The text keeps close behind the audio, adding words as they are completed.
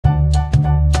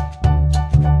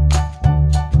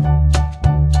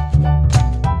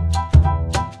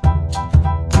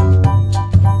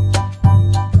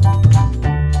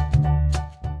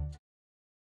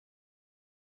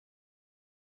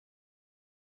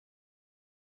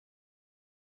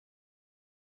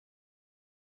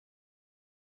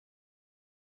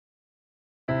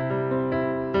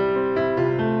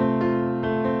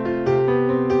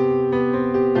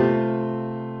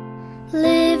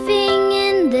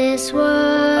this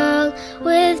world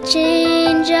with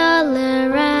change all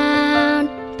around,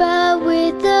 but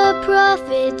with the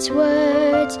prophet's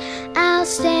words I'll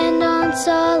stand on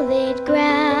solid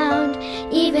ground.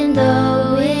 Even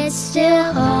though it's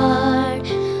still hard,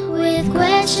 with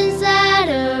questions that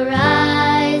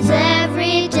arise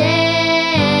every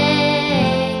day,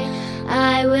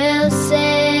 I will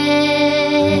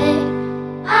say,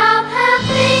 I'll have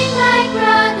faith like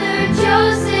Brother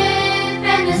Joseph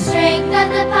and the strength of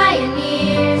the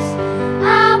pioneers.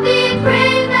 I'll be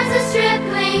brave as a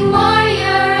stripling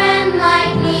warrior and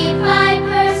like Nephi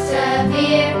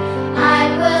persevere. I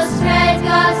will spread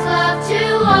God's love to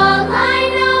all I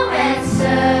know and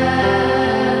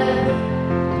serve.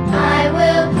 I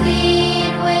will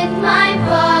plead with my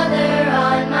Father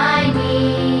on my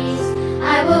knees.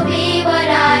 I will be what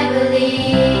I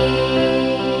believe.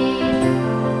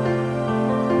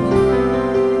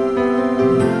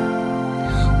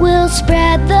 We'll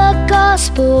spread the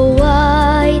gospel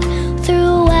wide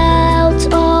throughout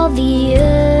all the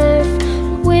earth.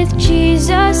 With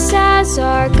Jesus as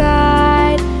our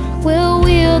guide, we'll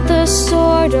wield the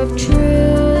sword of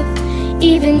truth.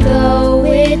 Even though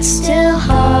it's still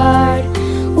hard,